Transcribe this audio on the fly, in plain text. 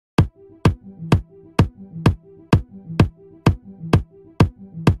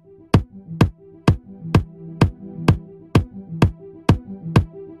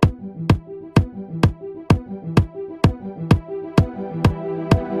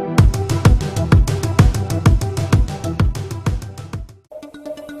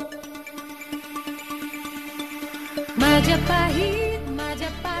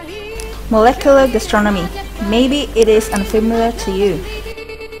Molecular gastronomy. Maybe it is unfamiliar to you.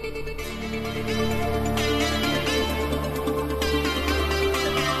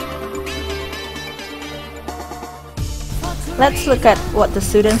 Let's look at what the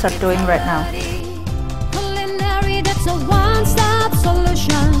students are doing right now. Culinary, that's a one-stop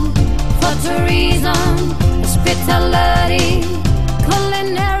solution for tourism, hospitality.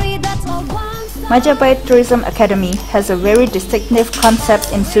 Culinary, that's a one-stop. Majapahit Tourism Academy has a very distinctive concept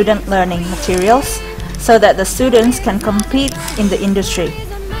in student learning materials so that the students can compete in the industry.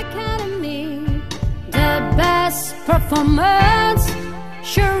 The best performance,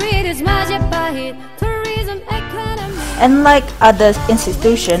 sure it is Majapahit Tourism Academy. Unlike other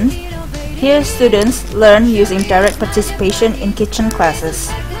institutions, here students learn using direct participation in kitchen classes.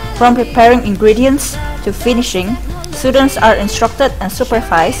 From preparing ingredients to finishing, students are instructed and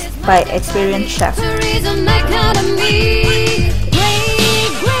supervised by experienced chefs. Tourism Academy, great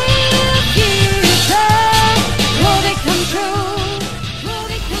future, will become true.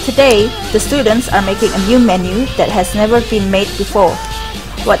 Today, the students are making a new menu that has never been made before.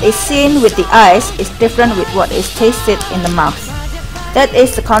 What is seen with the eyes is different with what is tasted in the mouth. That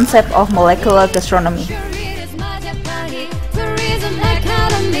is the concept of molecular gastronomy. Tourism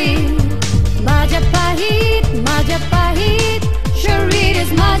Academy, Majapahit, Majapahit, sure it is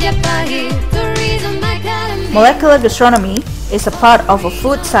Majapahit Tourism Academy. Molecular gastronomy is a part of a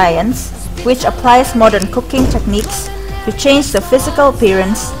food science which applies modern cooking techniques to change the physical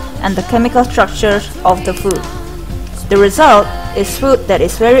appearance and the chemical structure of the food. The result is food that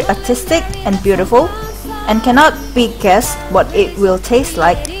is very artistic and beautiful and cannot be guessed what it will taste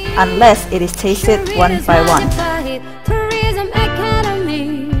like unless it is tasted one by one. Tourism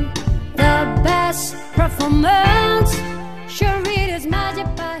Academy, the best performance, sure it is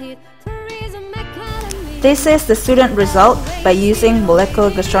Majapahit Tourism Academy. This is the student result by using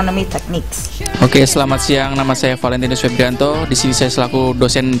molecular gastronomy techniques. Oke, selamat siang. Nama saya Valentinus Febrianto. Di sini saya selaku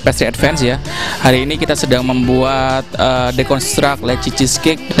dosen pastry advance ya. Hari ini kita sedang membuat Deconstruct Leci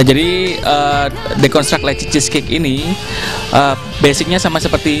Cheesecake. Nah, jadi Deconstruct Leci Cheesecake ini basicnya sama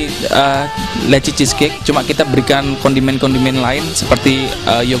seperti Leci Cheesecake, cuma kita berikan kondimen-kondimen lain seperti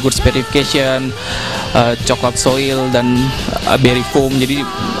yogurt spherification, coklat soil dan berry foam. Jadi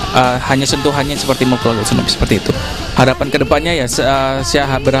hanya sentuhannya seperti molecular gastronomy seperti itu. Harapan kedepannya ya,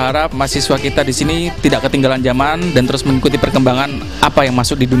 saya berharap mahasiswa kita di sini tidak ketinggalan zaman dan terus mengikuti perkembangan apa yang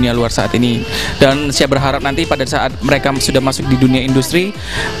masuk di dunia luar saat ini. Dan saya berharap nanti pada saat mereka sudah masuk di dunia industri,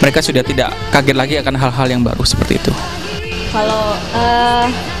 mereka sudah tidak kaget lagi akan hal-hal yang baru seperti itu. Kalau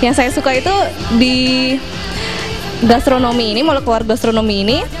yang saya suka itu di gastronomi ini, molekular gastronomi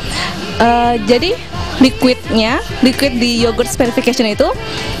ini, jadi liquid di yogurt spherification itu,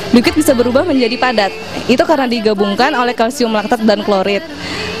 liquid bisa berubah menjadi padat. Itu karena digabungkan oleh kalsium laktat dan klorid.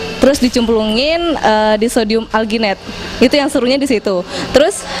 Terus dicemplungin di sodium alginate. Itu yang serunya di situ.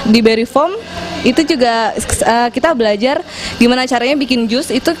 Terus di berry foam itu juga kita belajar gimana caranya bikin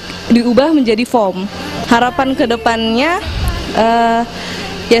jus itu diubah menjadi foam. Harapan kedepannya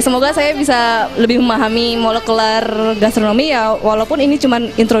ya semoga saya bisa lebih memahami molekular gastronomi ya, walaupun ini cuma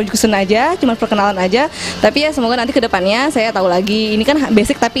introduction aja, cuma perkenalan aja, tapi ya semoga nanti kedepannya saya tahu lagi. Ini kan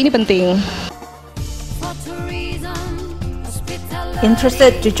basic tapi ini penting.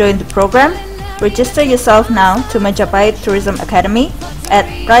 Interested to join the program? Register yourself now to Majapahit Tourism Academy at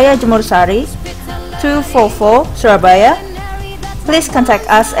RAYA JEMURSARI 244 Surabaya. Please contact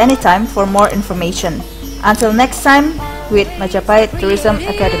us anytime for more information. Until next time with Majapahit Tourism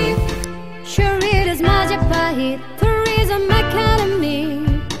Academy. Sure it is Majapahit Tourism Academy,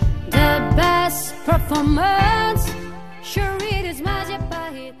 the best performance, sure it